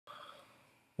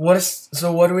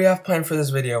What do we have planned for this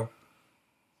video?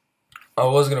 I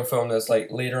was gonna film this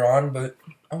like later on, but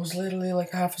I was literally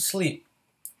like half asleep.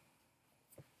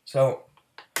 So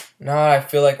now I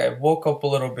feel like I woke up a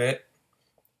little bit.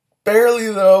 Barely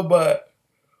though, but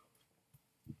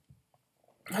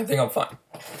I think I'm fine.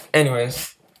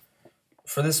 Anyways,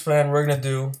 for this plan we're gonna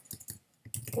do,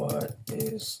 what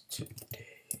is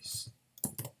today's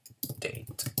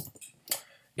date?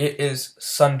 It is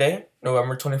Sunday,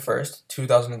 November 21st,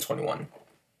 2021.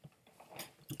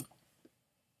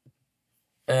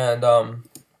 And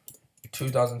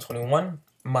 2021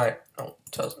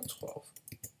 2012.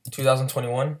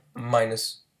 2021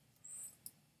 minus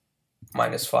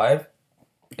 5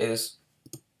 is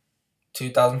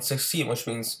 2016, which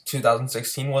means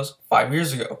 2016 was 5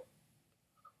 years ago.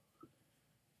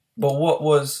 But what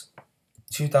was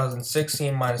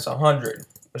 2016 minus 100,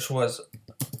 which was,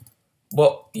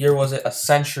 what year was it a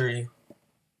century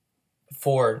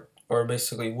before, or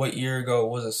basically what year ago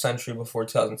was a century before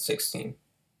 2016?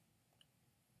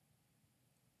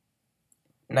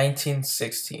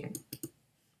 1916.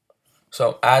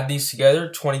 So add these together,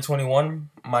 2021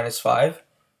 minus 5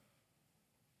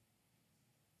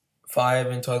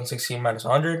 in 2016 minus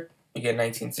 100, you get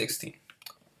 1916.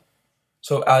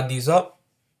 So add these up,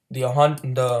 the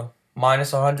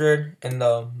minus 100 and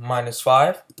the minus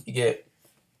 5, you get,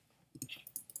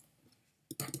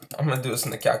 I'm going to do this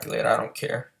in the calculator, I don't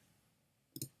care.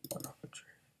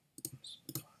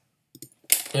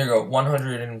 Here you go,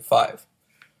 105.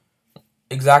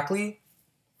 Exactly,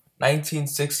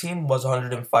 1916 was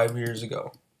 105 years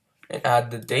ago. And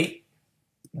add the date,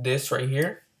 this right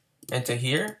here, into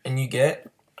here, and you get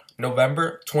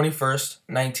November 21st,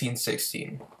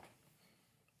 1916.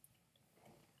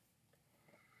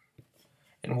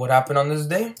 And what happened on this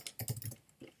day?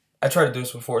 I tried to do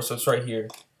this before, so it's right here.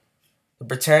 The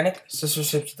Britannic, sister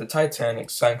ship to the Titanic,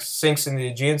 sinks in the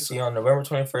Aegean Sea on November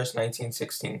 21st,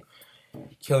 1916,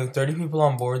 killing 30 people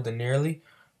on board the nearly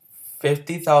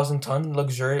 50,000-ton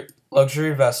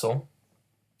luxury vessel.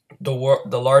 The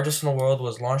largest in the world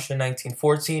was launched in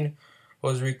 1914.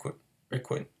 Was I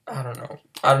don't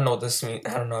know what this means.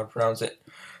 I don't know how to pronounce it.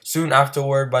 Soon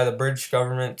afterward, by the British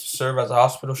government to serve as a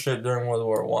hospital ship during World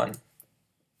War I.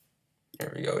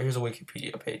 Here we go. Here's a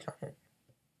Wikipedia page on it.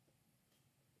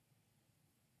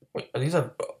 Wait, are these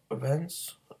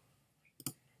events?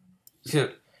 See,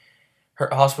 her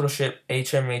hospital ship,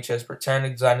 HMHS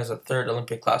Britannic, designed as a third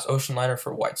Olympic-class ocean liner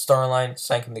for White Star Line,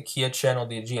 sank in the Kia Channel,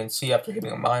 the Aegean Sea, after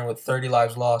hitting a mine with 30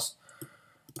 lives lost.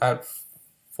 At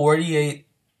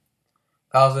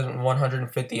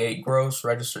 48,158 gross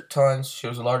registered tons, she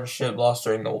was the largest ship lost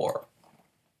during the war.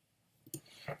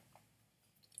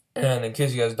 And in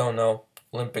case you guys don't know,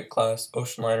 Olympic-class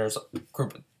ocean liners,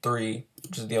 group of 3,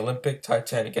 which is the Olympic,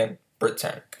 Titanic, and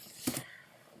Britannic.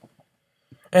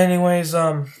 Anyways,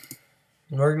 we're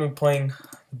going to be playing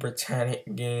the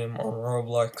Britannic game on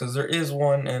Roblox, because there is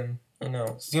one, and, you know,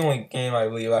 it's the only game I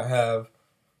believe I have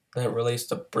that relates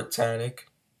to Britannic.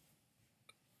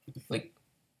 Like,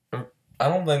 I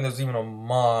don't think there's even a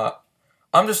mod.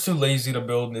 I'm just too lazy to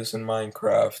build this in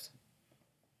Minecraft.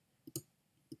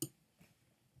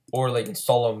 Or, like,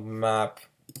 install a map.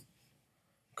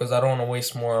 Because I don't want to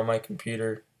waste more on my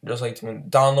computer. Just like to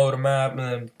download a map and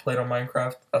then play it on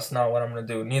Minecraft. That's not what I'm going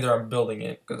to do. Neither I'm building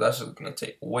it, because that's just going to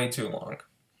take way too long.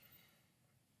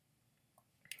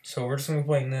 So we're just going to be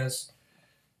playing this,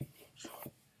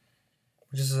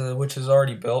 which is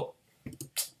already built,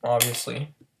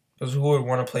 obviously. Because who would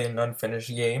want to play an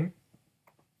unfinished game?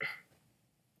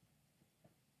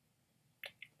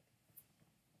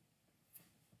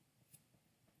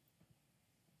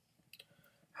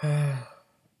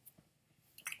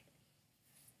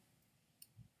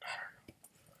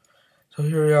 So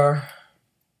here we are.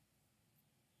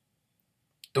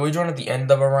 Do we join at the end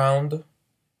of a round or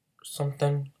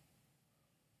something?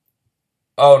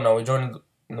 Oh no, we joined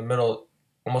in the middle,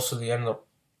 almost to the end of the...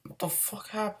 What the fuck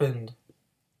happened?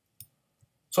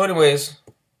 So anyways,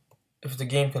 if the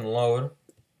game can load,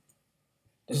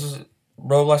 this is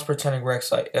Roblox Britannic wreck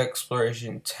site,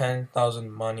 exploration,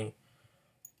 10,000 money.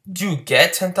 Do you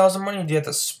get 10,000 money, or do you have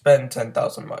to spend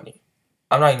 10,000 money?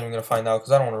 I'm not even going to find out,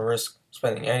 because I don't want to risk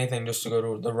spending anything just to go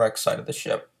to the wreck side of the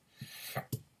ship.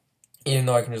 Even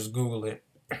though I can just Google it.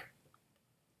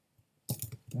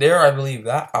 There, I believe,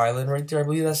 that island right there, I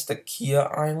believe that's the Kia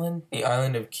Island. The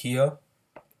island of Kia.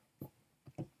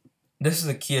 This is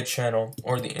the Kia Channel,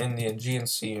 or in the Aegean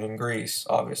Sea in Greece,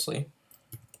 obviously.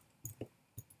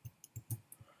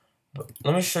 But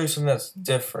let me show you something that's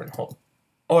different.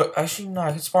 Oh, actually, no,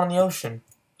 I can spawn in the ocean.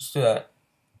 Let's do that.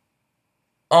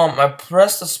 I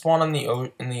pressed the spawn in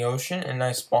the ocean, and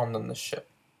I spawned on the ship.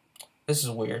 This is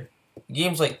weird. The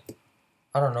game's like,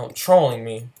 I don't know, trolling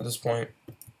me at this point.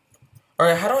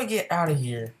 Alright, how do I get out of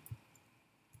here?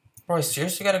 Bro, I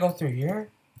seriously gotta go through here?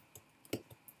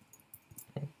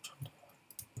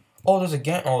 Oh, there's a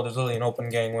gang. Oh, there's literally an open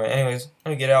gangway. Anyways,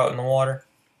 let me get out in the water.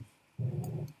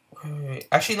 Wait.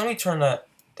 Actually, let me turn that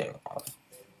thing off.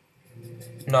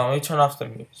 No, let me turn off the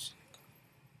music.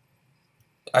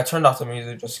 I turned off the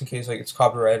music just in case like it's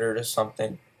copyrighted or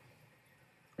something.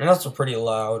 And that's pretty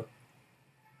loud.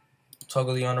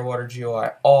 Toggle the underwater GUI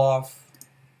off.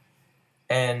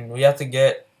 And we have to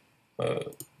get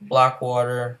black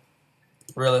water,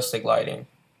 realistic lighting.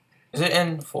 Is it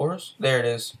in force? There it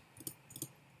is.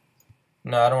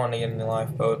 No, I don't want to get in the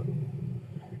lifeboat.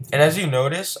 And as you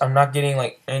notice, I'm not getting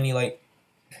like any like,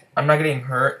 I'm not getting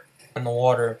hurt in the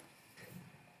water.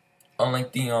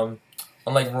 Unlike the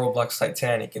unlike ROBLOX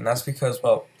Titanic, and that's because,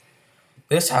 well,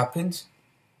 this happened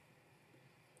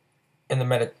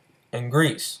in in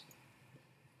Greece.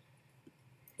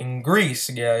 In Greece,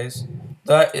 guys,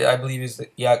 that I believe is the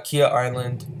Kia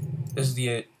Island. This is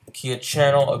the Kia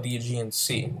Channel of the Aegean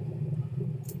Sea,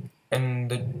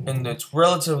 and it's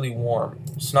relatively warm.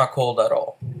 It's not cold at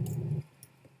all.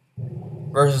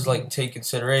 Versus, like, take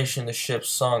consideration the ship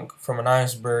sunk from an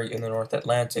iceberg in the North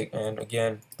Atlantic, and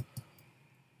again,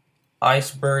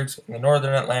 icebergs in the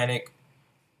Northern Atlantic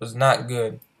was not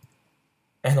good,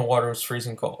 and the water was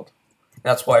freezing cold.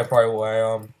 That's why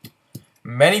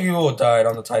many people died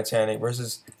on the Titanic.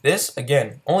 Versus this,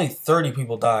 again, only 30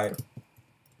 people died.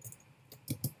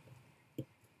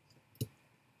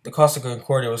 The Costa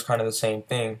Concordia was kind of the same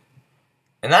thing,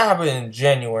 and that happened in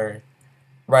January,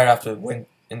 right after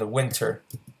in the winter.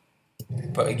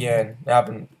 But again,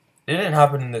 it didn't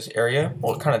happen in this area.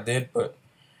 Well, it kind of did, but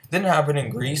it didn't happen in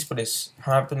Greece. But it's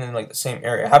happened in like the same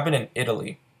area. It happened in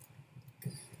Italy.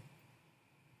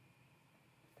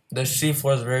 The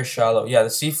seafloor is very shallow. Yeah, the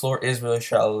seafloor is really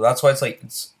shallow. That's why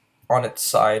it's on its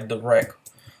side, the wreck.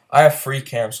 I have free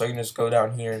cam, so I can just go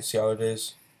down here and see how it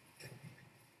is.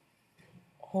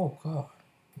 Oh god,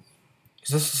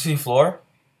 is this the seafloor?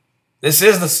 This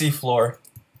is the seafloor.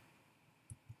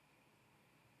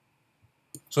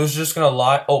 So it's just gonna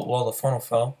lie. Oh well, the funnel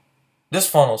fell. This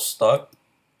funnel's stuck.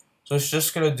 So it's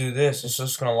just gonna do this. It's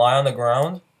just gonna lie on the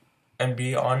ground and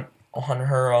be on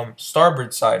her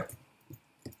starboard side.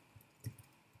 In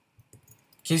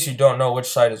case you don't know which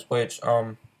side is which,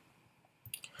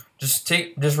 just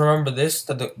remember this: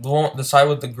 that the side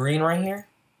with the green right here,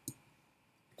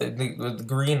 the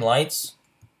green lights,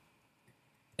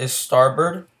 is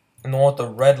starboard, and the one with the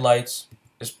red lights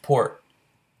is port.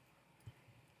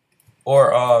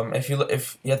 Or if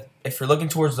you're looking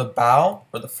towards the bow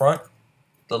or the front,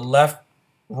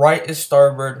 right is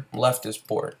starboard, left is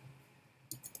port.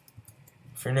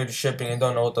 If you're new to shipping and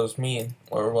don't know what those mean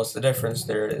or what's the difference,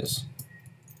 there it is.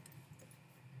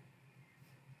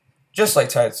 Just like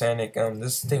Titanic,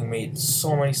 this thing made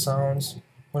so many sounds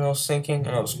when it was sinking,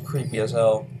 and it was creepy as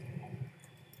hell.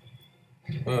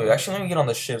 Wait, actually, let me get on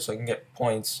the ship so I can get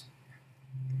points.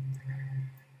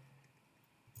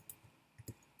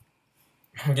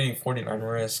 I'm getting 49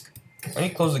 risk. Let me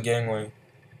close the gangway.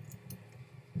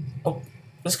 Oh,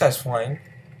 this guy's flying.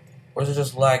 Or is it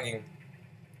just lagging?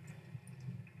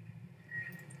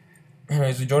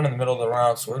 Anyways, we joined in the middle of the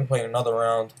round, so we're gonna play another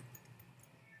round.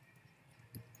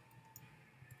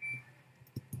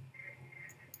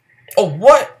 Oh,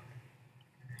 what?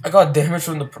 I got damage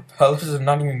from the propellers and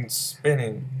not even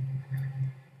spinning.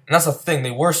 And that's the thing,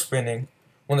 they were spinning.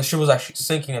 When the ship was actually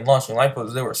sinking and launching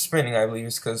lifeboats, they were spinning, I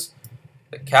believe, because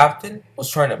the captain was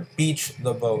trying to beach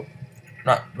the boat.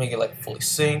 Not make it like fully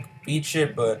sink, beach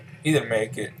it, but he didn't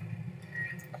make it.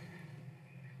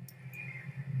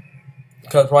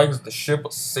 Probably because the ship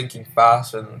was sinking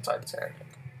faster than the Titanic.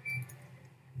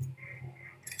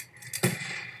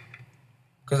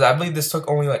 Because I believe this took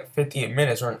only like 58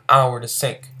 minutes or an hour to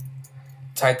sink.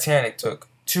 Titanic took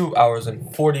 2 hours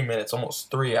and 40 minutes,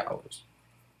 almost 3 hours.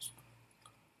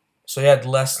 So he had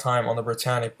less time on the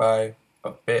Britannic by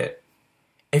a bit.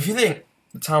 If you think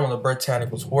the time on the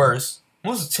Britannic was worse,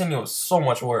 Lusitania was so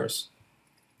much worse.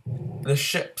 The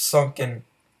ship sunk in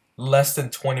less than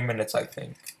 20 minutes, I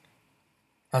think.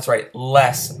 That's right,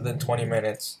 less than 20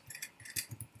 minutes.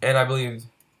 And I believe,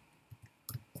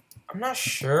 I'm not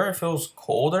sure if it was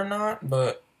cold or not,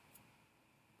 but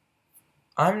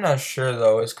I'm not sure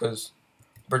though. It's because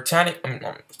the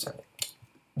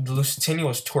Lusitania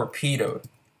was torpedoed.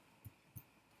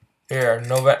 Here,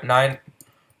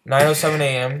 9:07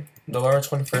 a.m., November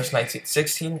 21st,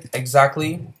 1916,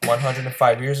 exactly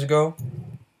 105 years ago,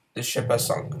 this ship has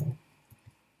sunk.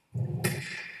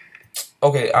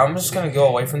 Okay, I'm just gonna go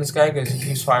away from this guy because he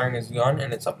keeps firing his gun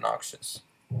and it's obnoxious.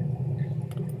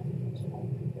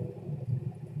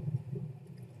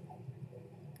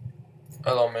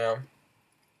 Hello, ma'am.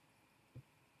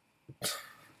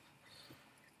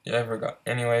 Yeah, I forgot.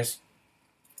 Anyways,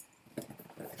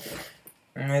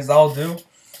 that'll do.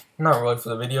 Not really for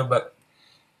the video, but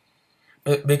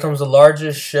it becomes the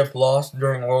largest ship lost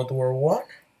during World War I.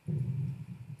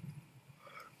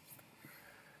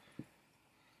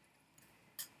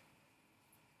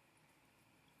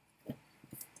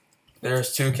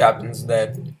 There's 2 captains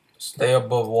dead. Stay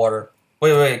above water.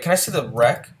 Wait. Can I see the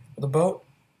wreck of the boat?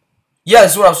 Yeah,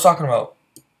 this is what I was talking about.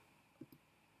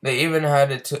 They even had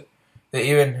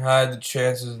the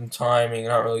chances and timing.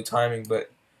 Not really timing, but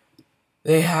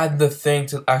they had the thing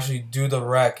to actually do the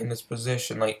wreck in this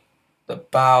position. Like the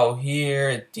bow here,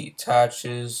 it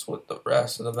detaches with the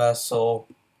rest of the vessel,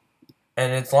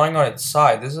 and it's lying on its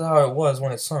side. This is how it was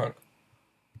when it sunk.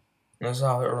 And this is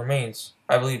how it remains,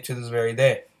 I believe, to this very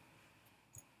day.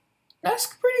 That's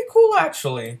pretty cool,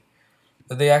 actually,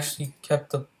 that they actually kept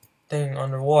the thing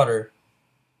underwater,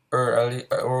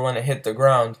 or when it hit the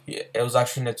ground, it was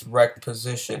actually in its wrecked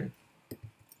position.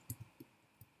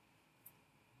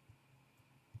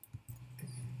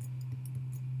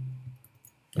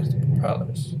 There's the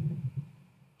propellers.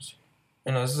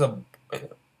 You know,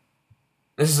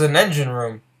 this is an engine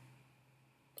room.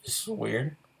 This is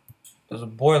weird. There's a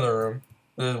boiler room.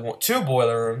 There's 2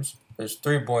 boiler rooms. There's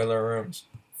 3 boiler rooms.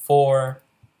 4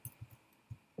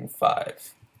 and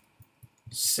 5.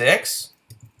 6?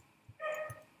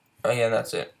 Oh yeah,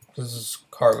 that's it. This is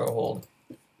cargo hold.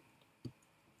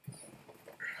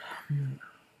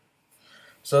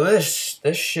 So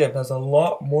this ship has a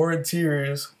lot more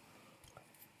interiors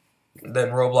than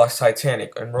Roblox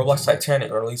Titanic. And Roblox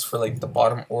Titanic, or at least for like the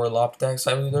bottom orlop decks,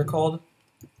 I believe they're called.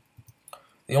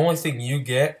 The only thing you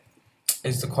get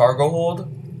is the cargo hold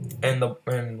and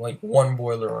like 1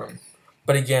 boiler room.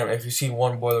 But again, if you've seen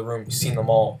 1 boiler room, you've seen them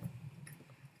all.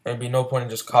 There'd be no point in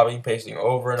just copying and pasting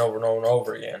over and over and over and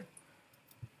over again.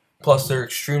 Plus, they're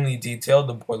extremely detailed,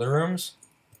 the boiler rooms,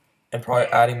 and probably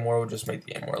adding more would just make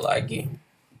the game more laggy.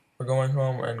 We're going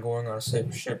home and going on a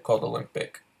safe ship called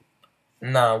Olympic.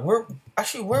 Nah, where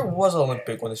was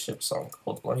Olympic when the ship sunk?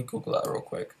 Hold on, let me Google that real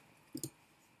quick.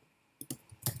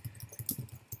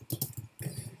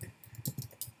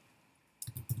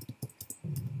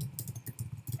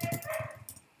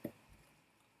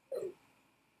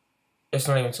 It's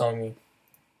not even telling me.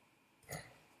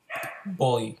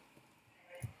 Bully.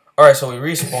 Alright, so we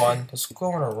respawn. Let's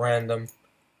go on a random.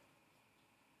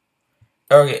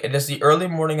 Okay, it is the early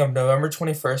morning of November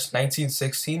 21st,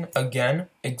 1916. Again,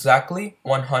 exactly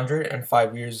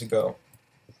 105 years ago.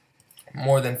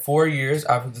 More than 4 years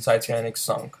after the Titanic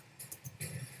sunk.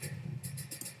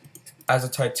 As the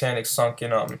Titanic sunk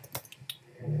in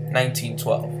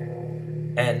 1912.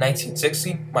 And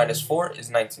 1960 minus 4 is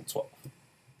 1912.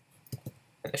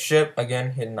 And the ship,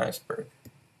 again, hit an iceberg.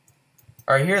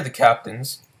 Alright, here are the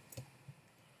captains.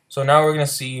 So now we're gonna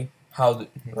see how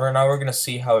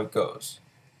it goes.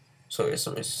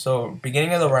 So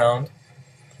beginning of the round.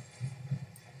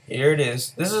 Here it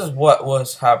is. This is what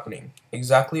was happening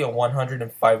exactly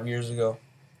 105 years ago.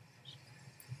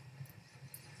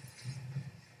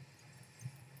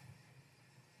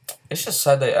 It's just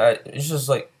sad that it's just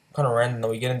like kind of random that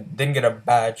we didn't get a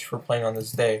badge for playing on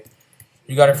this day.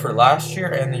 You got it for last year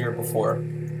and the year before,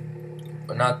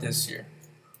 but not this year.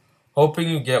 Hoping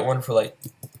you get one for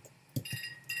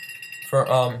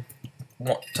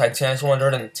Titanic's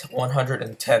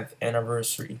 110th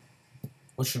anniversary,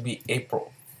 which would be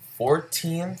April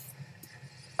 14th.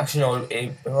 Actually, no, it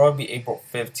would probably be April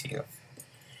 15th.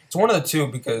 It's one of the two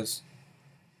because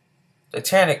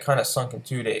Titanic kind of sunk in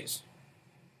 2 days.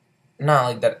 Not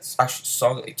like that it's actually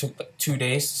sunk. It took like 2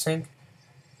 days to sink.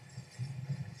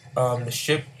 The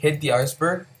ship hit the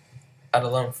iceberg at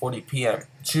 11:40 p.m.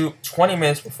 20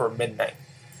 minutes before midnight.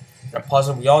 And I'm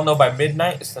positive we all know by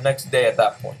midnight it's the next day at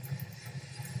that point.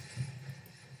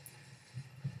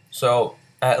 So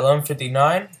at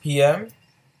 11:59 p.m.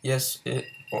 yesterday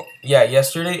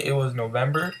it was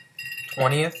November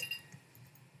 20th.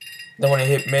 Then when it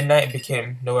hit midnight, it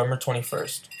became November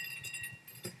 21st.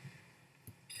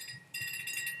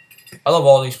 I love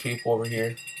all these people over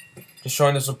here. Just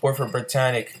showing the support for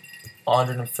Britannic,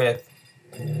 105th.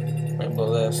 Let me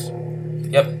blow this.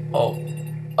 Yep. Oh,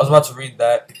 I was about to read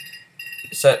that.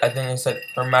 I think it said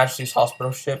Her Majesty's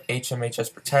hospital ship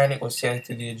HMHS Britannic was sailing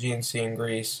through the Aegean Sea in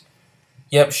Greece.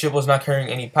 Yep, ship was not carrying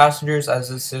any passengers, as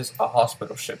this is a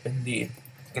hospital ship indeed.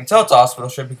 You can tell it's a hospital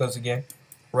ship because again,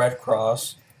 Red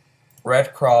Cross,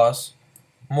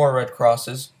 more Red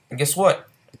Crosses, and guess what?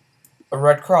 a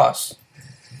red cross.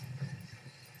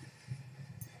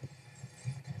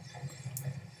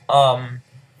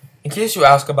 In case you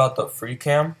ask about the free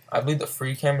cam, I believe the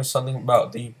free cam is something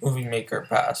about the Movie Maker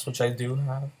Pass, which I do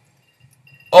have.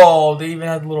 Oh, they even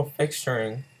had a little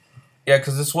fixturing. Yeah,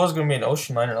 because this was going to be an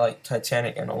ocean liner like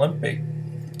Titanic and Olympic,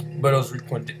 but it was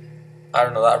reprinted. I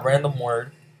don't know, that random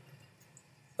word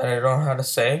that I don't know how to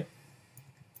say.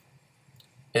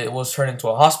 It was turned into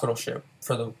a hospital ship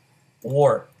for the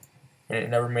war, and it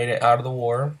never made it out of the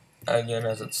war, again,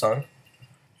 as it sunk.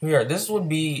 Here, this would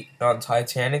be on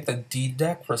Titanic, the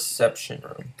DESC reception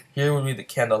room. Here would be the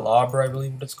candelabra, I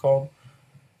believe what it's called.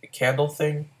 The candle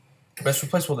thing. But it's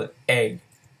replaced with an egg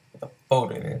with a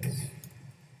boat in it.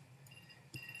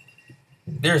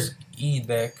 There's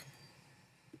EDEC.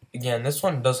 Again, this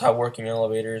one does have working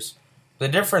elevators. The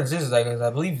difference is that I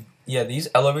believe, yeah, these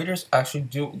elevators actually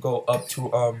do go up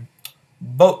to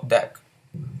boat deck.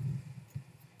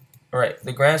 Alright,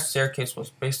 the grand staircase was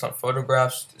based on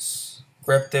photographs,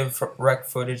 descriptive wreck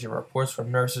footage, and reports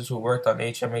from nurses who worked on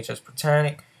HMHS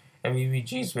Britannic and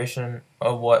BBG's vision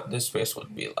of what this space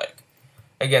would be like.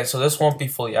 Again, so this won't be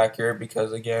fully accurate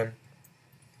because, again,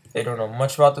 they don't know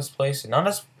much about this place, and not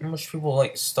as much people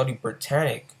like study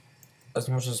Britannic as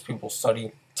much as people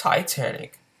study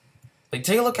Titanic. Like,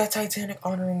 take a look at Titanic,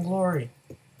 Honor and Glory.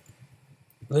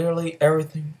 Literally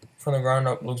everything from the ground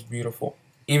up looks beautiful.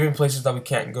 Even places that we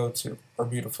can't go to are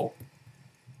beautiful.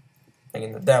 Like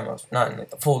in the demos, not in like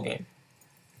the full game.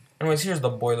 Anyways, here's the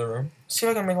boiler room. Let's see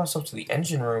if I can make myself to the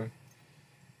engine room.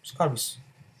 It's gotta be...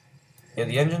 Yeah,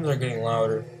 the engines are getting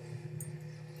louder.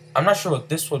 I'm not sure what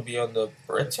this would be on the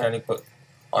Britannic, but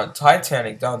on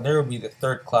Titanic, down there would be the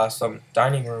third class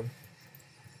dining room.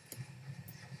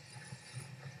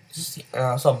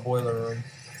 I saw boiler room.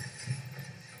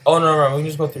 Oh, no, we can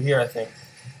just go through here, I think.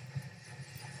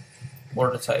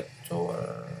 Watertight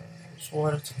doors.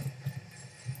 Watertight.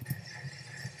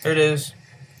 Here it is.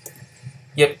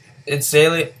 Yep, it's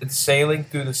sailing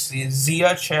through the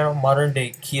Zia channel, modern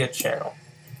day Kia channel.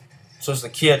 So it's the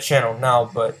Kia channel now,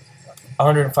 but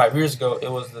 105 years ago,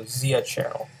 it was the Zia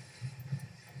channel.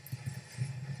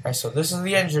 Alright, so this is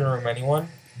the engine room, anyone?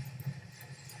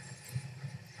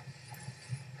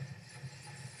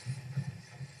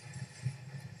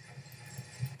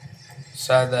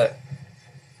 Sad that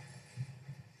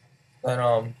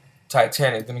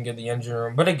Titanic didn't get the engine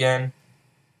room, but again,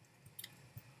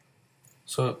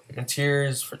 so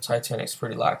interiors for Titanic's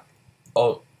pretty lack.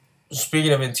 Oh,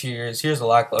 speaking of interiors, here's the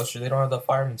lackluster. They don't have the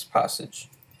fireman's passage,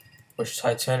 which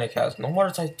Titanic has. No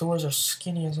watertight doors are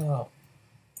skinny as hell.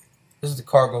 This is the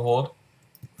cargo hold.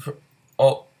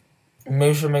 Oh,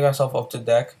 maybe I should make myself up to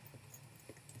deck.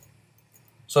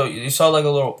 So you saw like a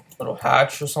little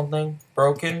hatch or something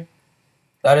broken.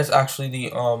 That is actually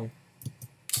the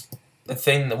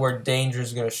thing that where danger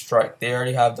is gonna strike. They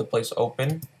already have the place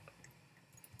open.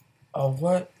 Oh,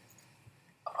 what?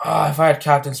 Ah, if I had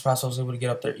captain's pass, I was able to get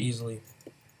up there easily.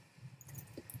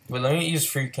 But let me use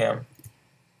free cam.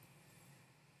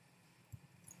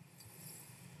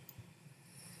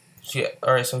 So yeah,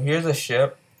 alright, so here's a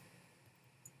ship.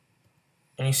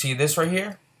 And you see this right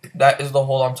here? That is the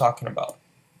hole I'm talking about.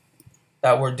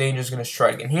 That where danger is gonna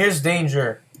strike. And here's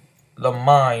danger. The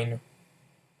mine.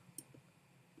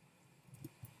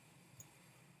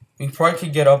 We probably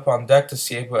could get up on deck to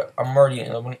see it, but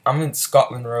I'm in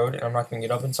Scotland Road, and I'm not gonna get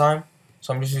up in time.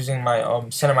 So I'm just using my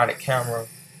cinematic camera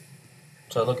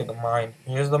to look at the mine.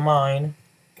 Here's the mine.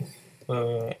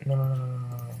 Wait. No.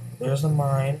 There's the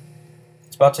mine.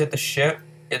 It's about to hit the ship.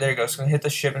 Yeah, there you go. It's gonna hit the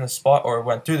ship in the spot, or it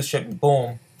went through the ship, and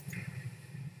boom.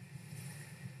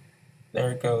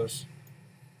 There it goes.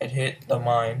 It hit the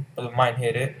mine, or the mine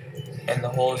hit it, and the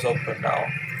hole is open now.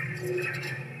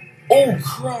 Oh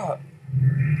crap!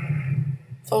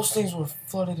 Those things were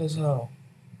flooded as hell.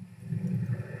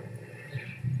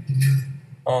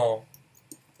 Oh.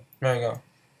 There you go.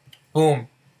 Boom.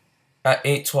 At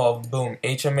 8:12, boom.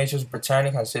 HMHS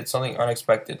Britannic has hit something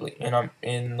unexpectedly, and I'm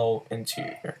in the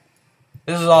interior.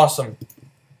 This is awesome.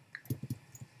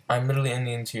 I'm literally in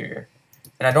the interior.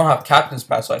 And I don't have captain's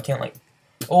pass, so I can't, like...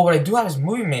 Oh, what I do have is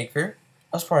Movie Maker.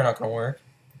 That's probably not gonna work.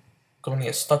 I'm gonna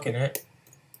get stuck in it.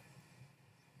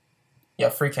 Yeah,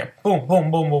 free cam. Boom.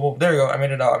 There you go. I made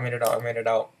it out.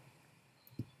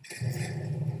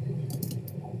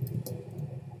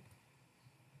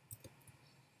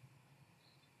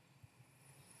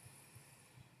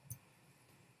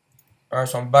 Alright,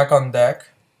 so I'm back on deck.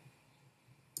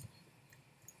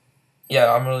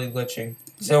 Yeah, I'm really glitching.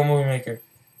 Disable Movie Maker.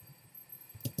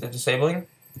 Is it disabling?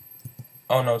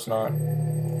 Oh, no, it's not.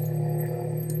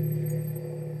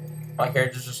 My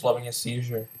character's just loving a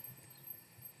seizure.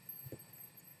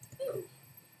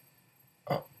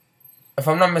 If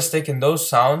I'm not mistaken, those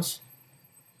sounds,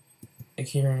 you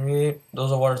can hear me,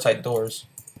 those are watertight doors.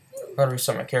 I gotta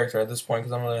reset my character at this point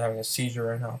because I'm really having a seizure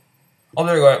right now. Oh,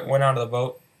 there we go. It went out of the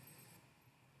boat.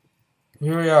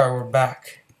 Here we are. We're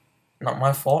back. Not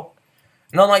my fault.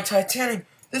 And unlike Titanic,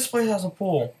 this place has a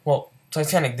pool. Well,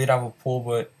 Titanic did have a pool,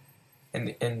 but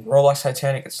in ROBLOX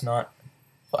Titanic, it's not.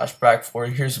 Flashback 4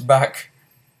 years back.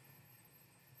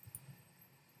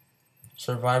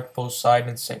 Survived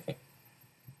Poseidon sinking.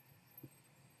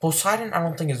 Poseidon, I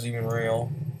don't think is even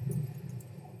real.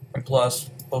 And plus,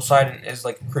 Poseidon is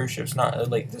like a cruise ship. It's not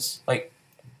like this, like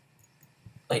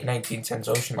late 1910s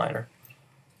ocean liner.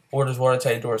 Orders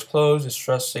watertight doors closed.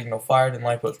 Distress signal fired and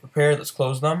lifeboats prepared. Let's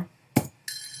close them.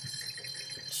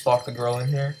 Let's lock the girl in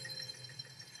here.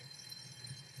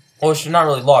 Well, it's not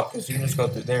really locked because you can just go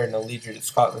through there and they'll lead you to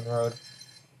Scotland Road.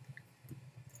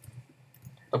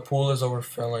 The pool is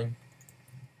overfilling.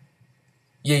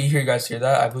 Yeah, you guys hear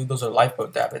that? I believe those are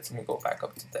lifeboat davits. Let me go back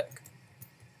up to deck.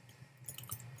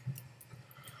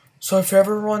 So if you're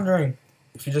ever wondering,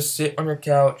 if you just sit on your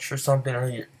couch or something, or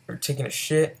you're taking a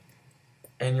shit,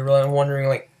 and you're really wondering,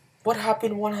 like, what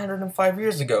happened 105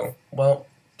 years ago? Well,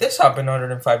 this happened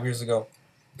 105 years ago.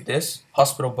 This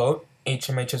hospital boat,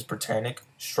 HMHS Britannic,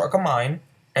 struck a mine,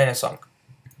 and it sunk.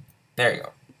 There you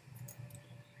go.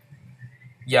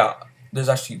 Yeah, there's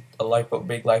actually a lifeboat,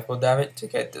 big lifeboat davit to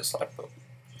get this lifeboat.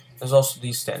 There's also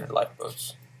these standard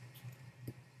lifeboats.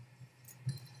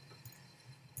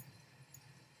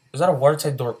 Is that a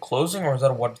watertight door closing, or is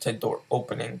that a watertight door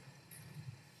opening?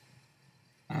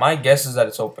 My guess is that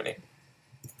it's opening.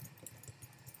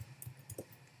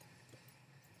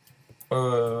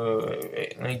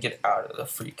 Wait. Let me get out of the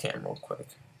free cam real quick.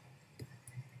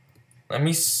 Let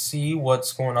me see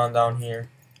what's going on down here.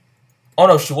 Oh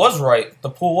no, she was right.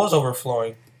 The pool was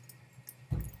overflowing.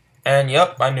 And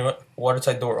yep, I knew it.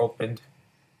 Watertight door opened.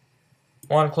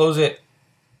 Come on, close it.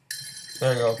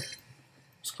 There you go.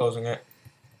 It's closing it.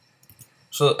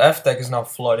 So the F deck is now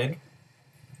flooded.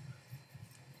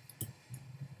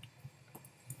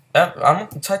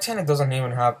 Titanic doesn't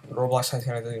even have, ROBLOX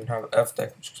Titanic doesn't even have F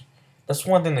deck. That's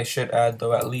one thing they should add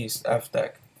though, at least, F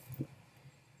deck.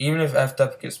 Even if F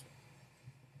deck is...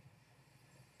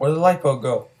 Where did the lifeboat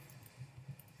go?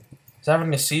 Is that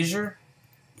having a seizure?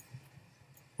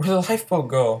 Where did the lifeboat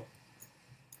go?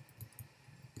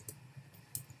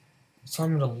 It's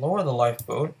telling me to lower the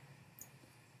lifeboat.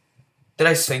 Did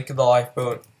I sink the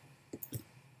lifeboat?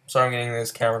 Sorry, I'm getting in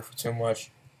this camera for too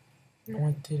much. No,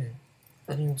 I didn't.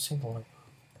 I didn't even sink the lifeboat.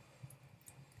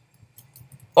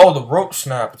 Oh, the rope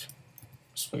snapped.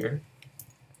 That's weird.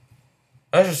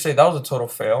 I should say that was a total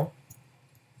fail.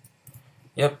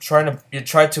 Yep, you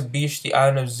tried to beach the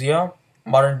island of Zia,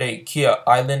 modern day Kia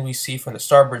island we see from the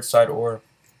starboard side or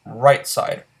right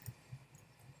side.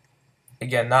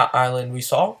 Again, that island we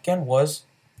saw again was,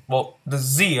 well, the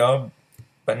Zia,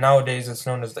 but nowadays it's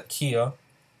known as the Kia.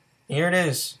 Here it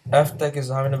is. F deck is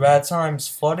having a bad time. It's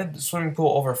flooded. The swimming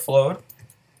pool overflowed.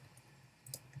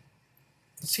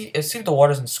 See, it seems the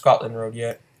water's in Scotland Road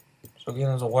yet. So again,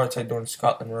 there's a watertight door in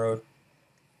Scotland Road.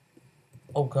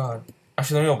 Oh god.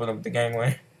 Actually, let me open up the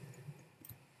gangway.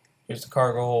 Here's the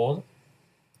cargo hold.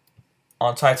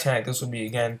 On Titanic, this would be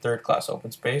again third class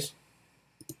open space.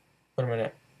 Wait a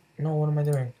minute. No, what am I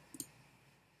doing?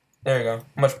 There you go.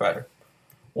 Much better.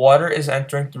 Water is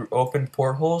entering through open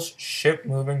portholes. Ship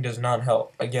moving does not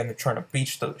help. Again, they're trying to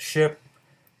beach the ship,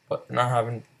 but not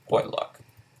having quite luck.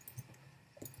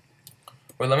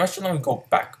 Wait, let me go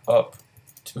back up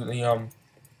to the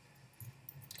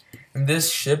And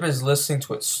this ship is listening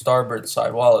to its starboard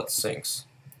side while it sinks.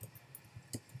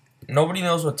 Nobody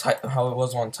knows how it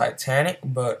was on Titanic,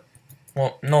 but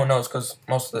well, no one knows because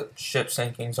most of the ship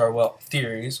sinkings are, well,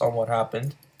 theories on what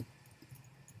happened.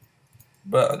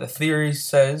 But the theory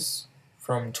says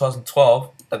from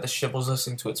 2012 that the ship was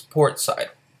listening to its port side,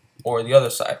 or the other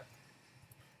side,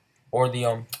 or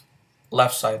the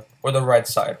left side, or the right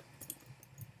side.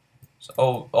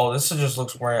 So, oh, this just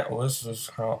looks weird. Oh, this is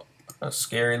kind of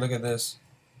scary. Look at this.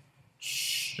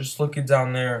 Shh, just look it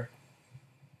down there.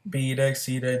 B deck,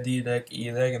 C deck, D deck, E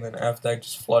deck, and then F deck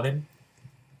just flooded.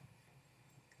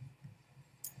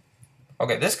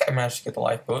 Okay, this guy managed to get the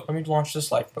lifeboat. Let me launch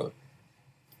this lifeboat.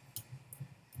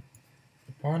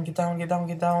 Come on, get down, get down,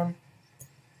 get down.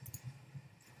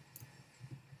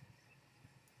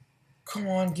 Come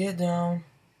on, get down.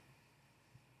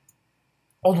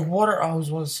 Oh, the water, I was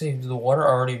going to say, did the water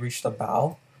already reach the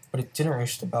bow? But it didn't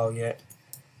reach the bow yet.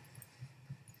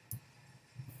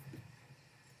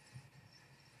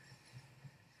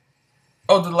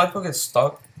 Oh, did the lifeboat get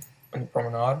stuck in the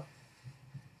promenade?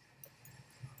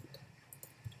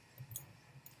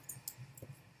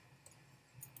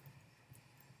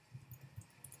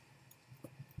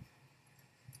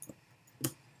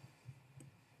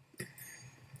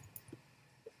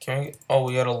 Can we? Oh,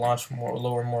 we gotta launch more,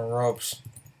 lower more ropes.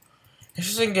 It's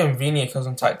just inconvenient because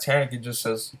in Titanic it just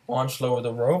says launch lower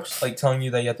the ropes, like telling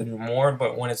you that you have to do more.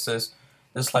 But when it says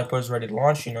this lifeboat is ready to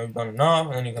launch, you know you've done enough,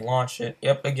 and then you can launch it.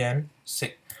 Yep, again,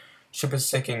 ship is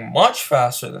sinking much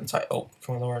faster than Oh,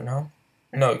 can we lower it now?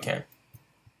 No, you can't.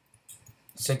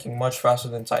 It's sinking much faster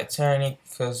than Titanic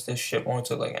because this ship won't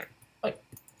take like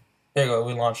there you go.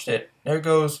 We launched it. There it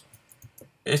goes.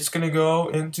 It's gonna go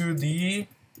into the.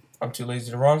 I'm too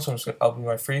lazy to run, so I'm just gonna up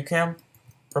my free cam.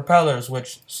 Propellers,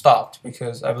 which stopped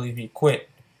because I believe he quit.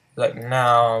 Like,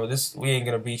 no, we ain't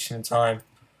gonna beach in time.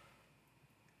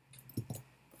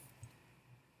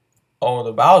 Oh,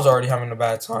 the bow's already having a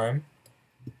bad time.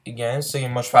 Again, it's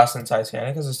sinking much faster than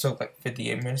Titanic because it took like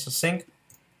 58 minutes to sink.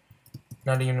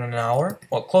 Not even an hour.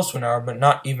 Well, close to an hour, but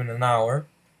not even an hour.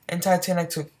 And Titanic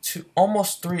took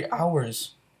almost 3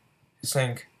 hours to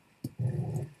sink.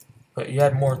 But you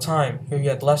had more time. Here you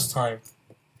had less time.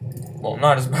 Well,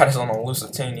 not as bad as on the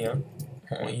Lusitania.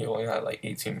 You only had like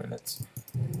 18 minutes.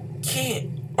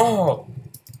 Keep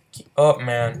up,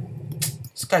 man.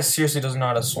 This guy seriously doesn't know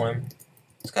how to swim.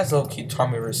 This guy's low-key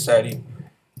Tommy Rossetti.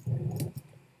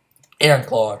 And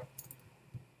Claude.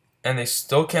 And they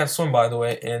still can't swim, by the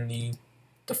way, in the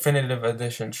Definitive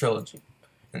Edition trilogy.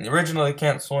 In the original, they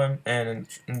can't swim, and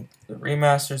in the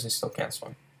remasters, they still can't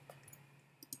swim.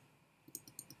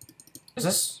 Is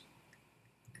this?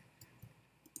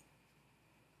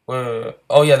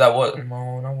 Oh yeah, that was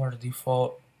no, not water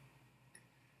default.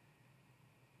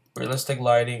 Realistic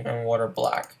lighting and water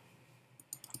black.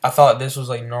 I thought this was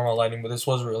like normal lighting, but this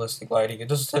was realistic lighting. It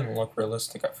just didn't look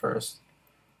realistic at first.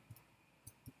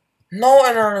 No,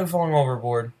 and I'm already falling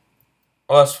overboard.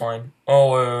 Oh, that's fine.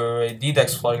 Oh, wait.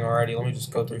 DESC flooding already. Let me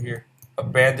just go through here.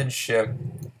 Abandoned ship.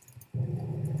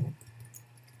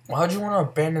 Why'd you want to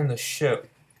abandon the ship?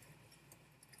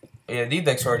 Yeah,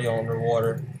 DESC already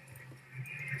underwater.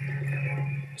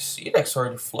 C-deck's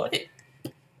already flooded.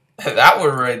 That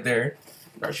one right there.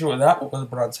 Not sure what that was,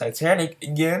 but on Titanic,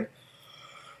 again,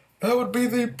 that would be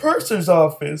the purser's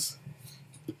office.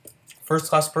 First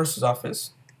class purser's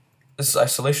office. This is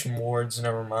isolation wards,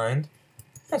 never mind.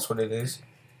 That's what it is.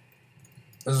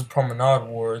 This is promenade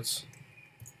wards.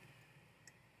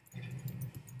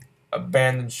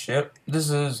 Abandoned ship. This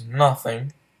is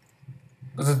nothing.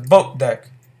 This is boat deck.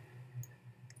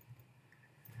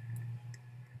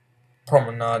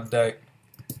 Promenade deck.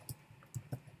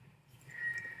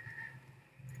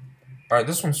 Alright,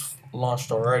 this one's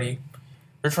launched already.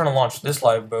 They're trying to launch this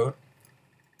lifeboat.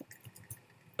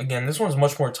 Again, this one's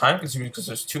much more time consuming because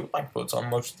there's 2 lifeboats on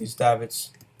most of these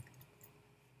davits.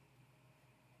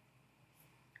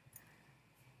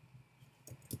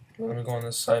 Let me go on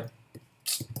this side.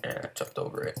 And I jumped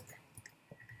over it.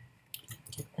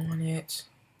 Get on it.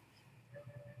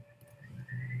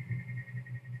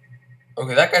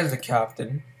 Okay, that guy's the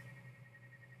captain.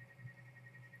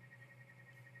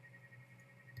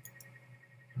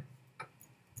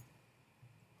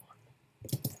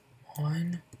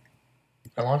 One.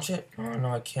 Can I launch it? Oh,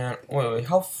 no, I can't. Wait,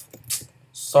 how?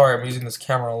 Sorry, I'm using this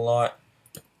camera a lot.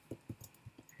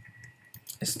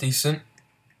 It's decent.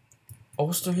 Oh,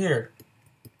 what's through here?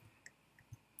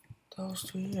 What was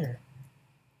through here?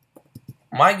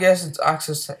 My guess it's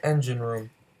access to engine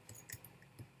room.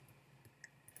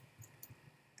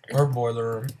 Or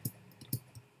boiler room.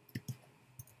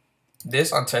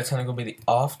 This on Titanic will be the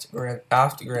aft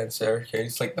grand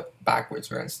staircase, like the backwards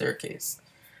grand staircase.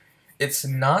 It's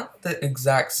not the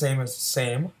exact same as the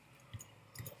same.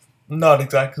 Not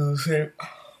exactly the same.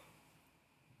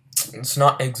 It's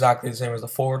not exactly the same as the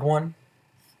forward one.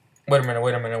 Wait a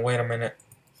minute.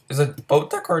 Is the boat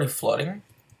deck already flooding?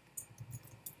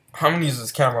 I'm gonna use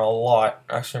this camera a lot.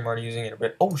 Actually, I'm already using it a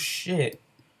bit. Oh shit.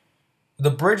 The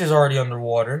bridge is already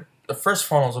underwater. The first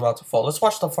funnel is about to fall. Let's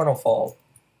watch the funnel fall.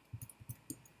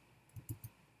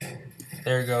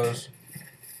 There it goes.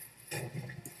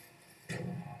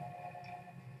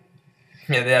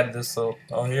 Yeah, they added this little.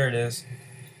 Oh, here it is.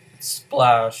 It's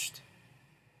splashed.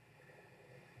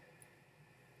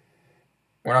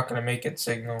 We're not gonna make it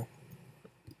signal.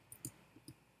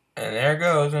 And there it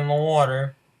goes in the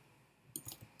water.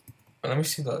 Let me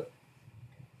see the.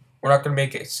 We're not gonna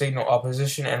make it signal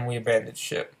opposition, and we abandoned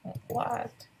ship.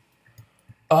 What?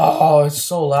 Oh, it's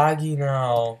so laggy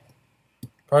now.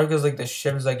 Probably because like the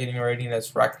ship is like getting ready in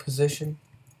its rack position.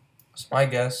 That's my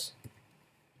guess.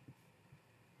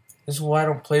 This is why I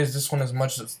don't play this one as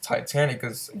much as Titanic,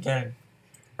 because again,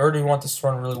 I already want this to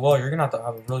run really well. You're gonna have to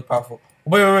have a really powerful.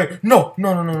 Wait! No!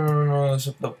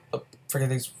 The freaking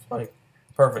thing's flooding.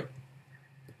 Perfect.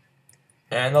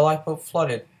 And the lifeboat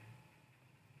flooded,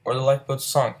 or the lifeboat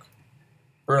sunk.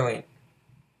 Brilliant.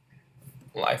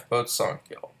 Lifeboat sunk,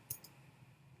 yo.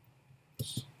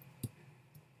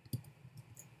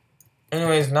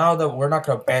 Anyways, now that we're not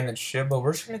gonna abandon ship, but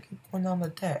we're just gonna keep going down the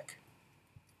deck.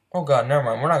 Oh god, never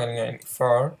mind. We're not gonna get any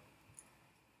far.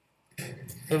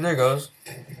 There goes.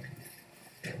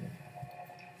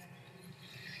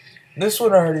 This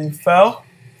one already fell.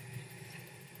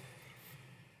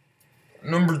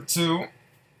 Number 2.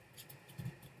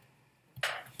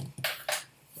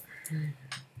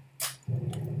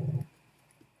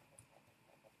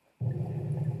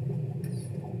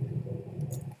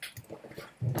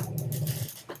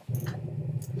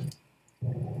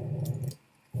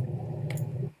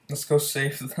 Let's go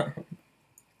save them.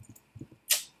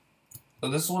 So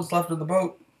this is what's left of the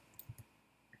boat.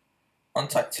 On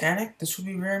Titanic, this would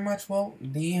be very much, well,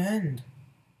 the end.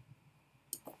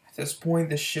 At this point,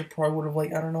 the ship probably would have,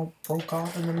 like, I don't know, broke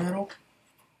off in the middle.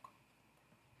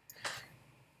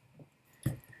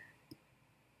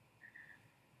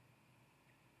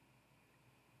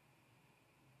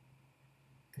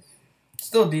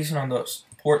 Still decent on the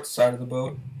port side of the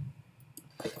boat.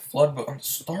 Like the flood boat on the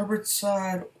starboard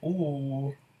side,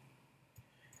 ooh.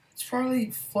 It's probably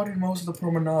flooded most of the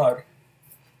promenade.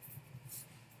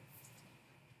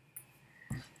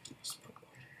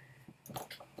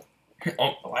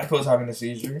 Oh, Lifeboat's having a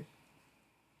seizure.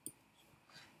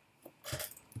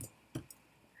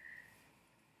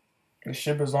 The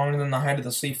ship is longer than the height of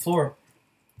the sea floor.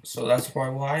 So that's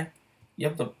probably why.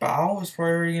 Yep, the bow is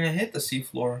probably already going to hit the sea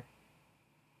floor.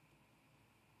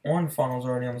 One funnel's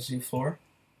already on the sea floor.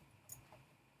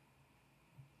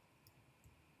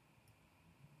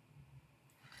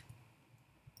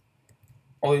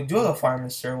 Oh, you do have a fireman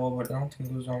stairwell, but I don't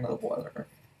think it goes down to the boiler.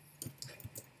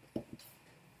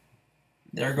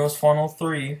 There goes funnel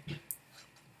 3.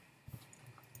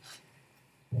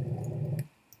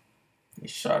 He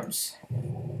shoves.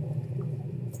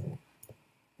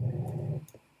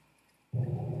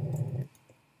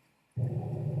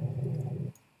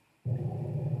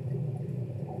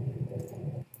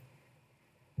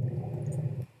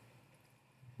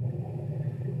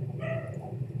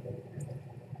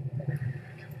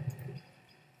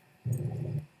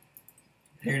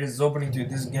 Here it is opening to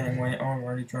this gangway. Oh, I'm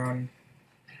already drawn.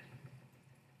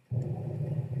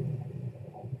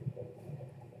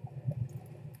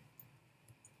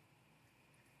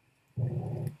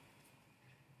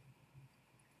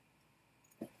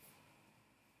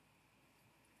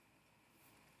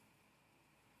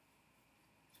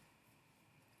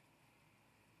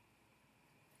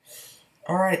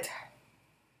 All right.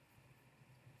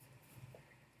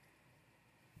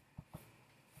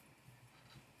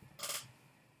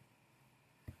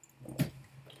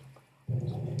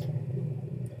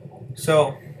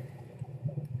 So,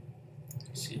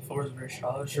 sea floor is very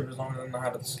shallow. The ship is longer than the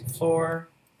height of the sea floor.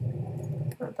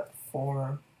 Heard that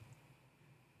before.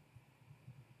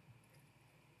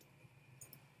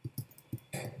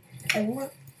 Oh,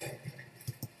 what?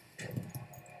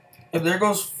 If there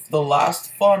goes the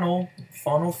last funnel.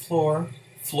 Funnel floor.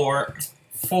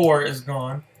 4 is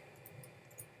gone.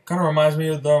 Kind of reminds me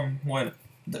of them when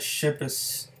the ship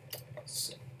is.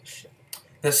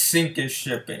 The sink is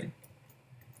shipping.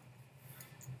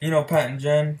 You know, Pat and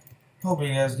Jen. Hoping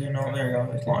you guys do know. There you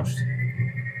go. It's launched.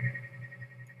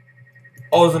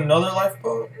 Oh, is another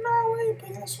lifeboat? No, we ain't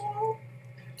picking this one up.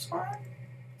 It's fine.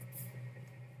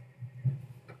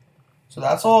 So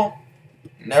that's all.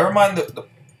 Never mind the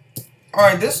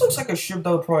Alright, this looks like a ship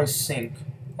that would probably sink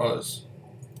us.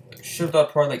 A ship that would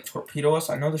probably like torpedo us.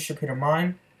 I know the ship hit a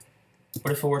mine.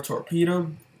 But if it were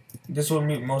torpedoed, this would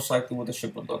be most likely what the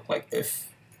ship would look like. If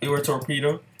it were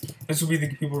torpedoed, this would be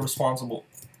the people responsible.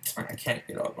 I can't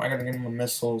get up. I gotta get them the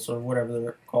missiles or whatever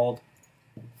they're called.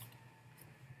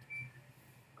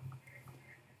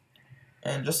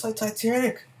 And just like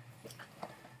Titanic,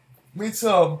 made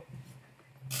some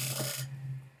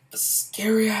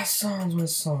scary ass sounds when it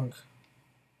sunk.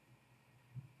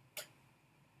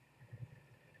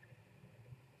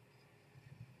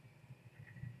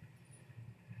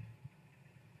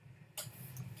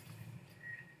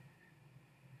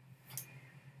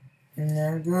 And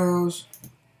there it goes.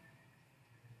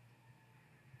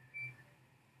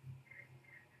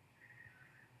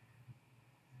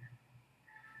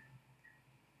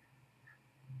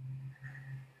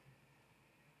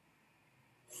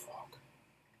 Fuck.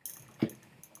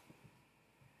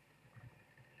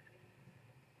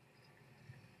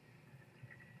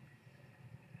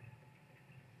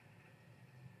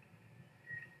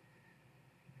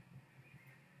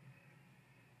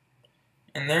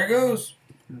 And there it goes.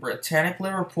 Britannic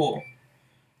Liverpool.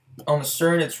 On the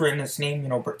stern, it's written its name, you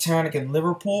know, Britannic, and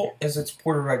Liverpool is its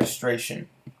port of registration.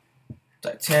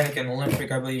 Titanic and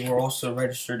Olympic, I believe, were also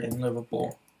registered in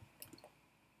Liverpool.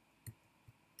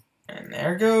 And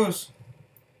there it goes.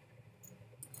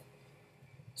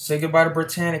 Say goodbye to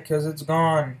Britannic because it's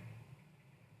gone.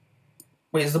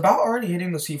 Wait, is the bow already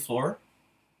hitting the seafloor?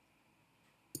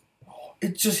 Oh,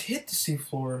 it just hit the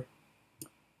seafloor.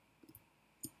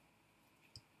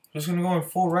 Just gonna go in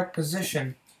full wreck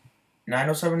position.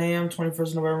 9:07 a.m.,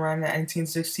 21st November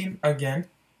 1916. Again,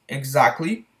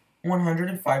 exactly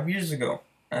 105 years ago.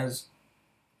 As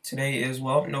today is,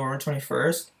 well, November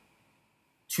 21st.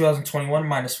 2021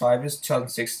 minus 5 is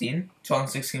 2016.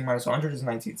 2016 minus 100 is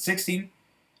 1916.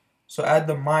 So add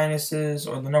the minuses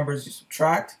or the numbers you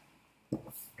subtract,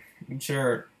 which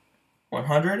are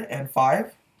 100 and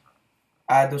 5.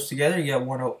 Add those together, you get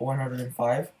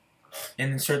 105.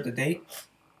 And insert the date.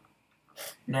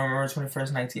 November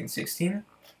 21st, 1916.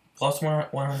 Plus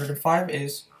 105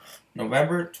 is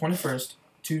November 21st,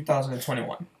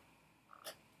 2021.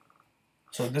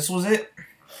 So this was it.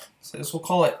 So this we'll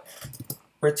call it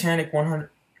Britannic 100.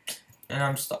 And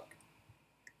I'm stuck.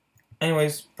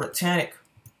 Anyways, Britannic.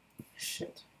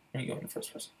 Shit. Let me go in the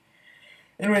first person.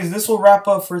 Anyways, this will wrap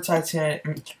up for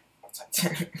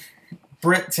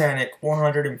Britannic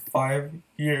 105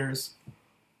 years.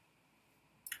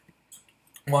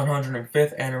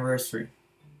 105th anniversary.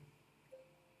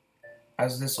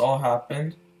 As this all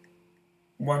happened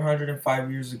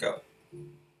 105 years ago.